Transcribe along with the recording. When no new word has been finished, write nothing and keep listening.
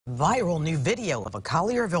Viral new video of a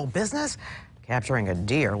Collierville business capturing a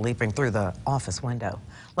deer leaping through the office window.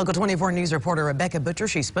 Local 24 News reporter Rebecca Butcher,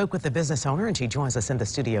 she spoke with the business owner and she joins us in the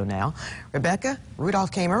studio now. Rebecca,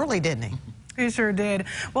 Rudolph came early, didn't he? He sure did.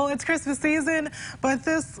 Well, it's Christmas season, but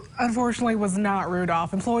this unfortunately was not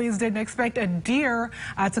Rudolph. Employees didn't expect a deer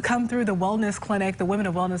to come through the wellness clinic, the Women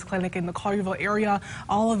of Wellness Clinic in the Collierville area.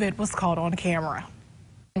 All of it was caught on camera.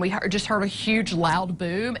 We just heard a huge loud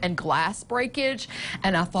boom and glass breakage,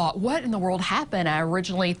 and I thought, what in the world happened? I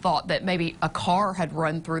originally thought that maybe a car had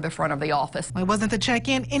run through the front of the office. It wasn't the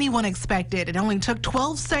check-in anyone expected. It only took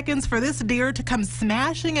 12 seconds for this deer to come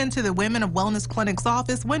smashing into the Women of Wellness Clinic's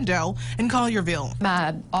office window in Collierville.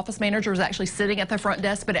 My office manager was actually sitting at the front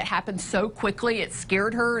desk, but it happened so quickly it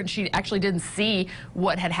scared her, and she actually didn't see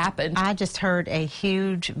what had happened. I just heard a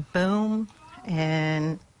huge boom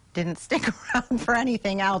and didn't stick around for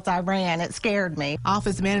anything else. I ran. It scared me.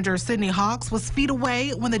 Office manager Sydney Hawks was feet away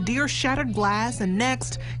when the deer shattered glass and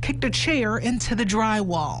next kicked a chair into the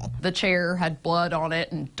drywall. The chair had blood on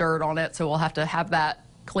it and dirt on it, so we'll have to have that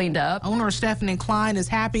cleaned up. Owner Stephanie Klein is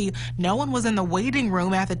happy no one was in the waiting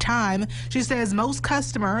room at the time. She says most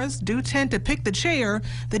customers do tend to pick the chair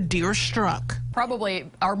the deer struck. Probably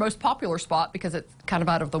our most popular spot because it's kind of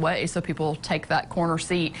out of the way, so people take that corner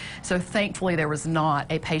seat. So thankfully there was not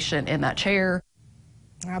a patient in that chair.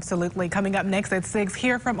 Absolutely. Coming up next at 6,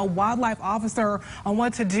 hear from a wildlife officer on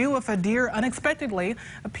what to do if a deer unexpectedly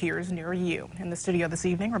appears near you. In the studio this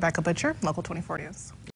evening, Rebecca Butcher, Local 24 News.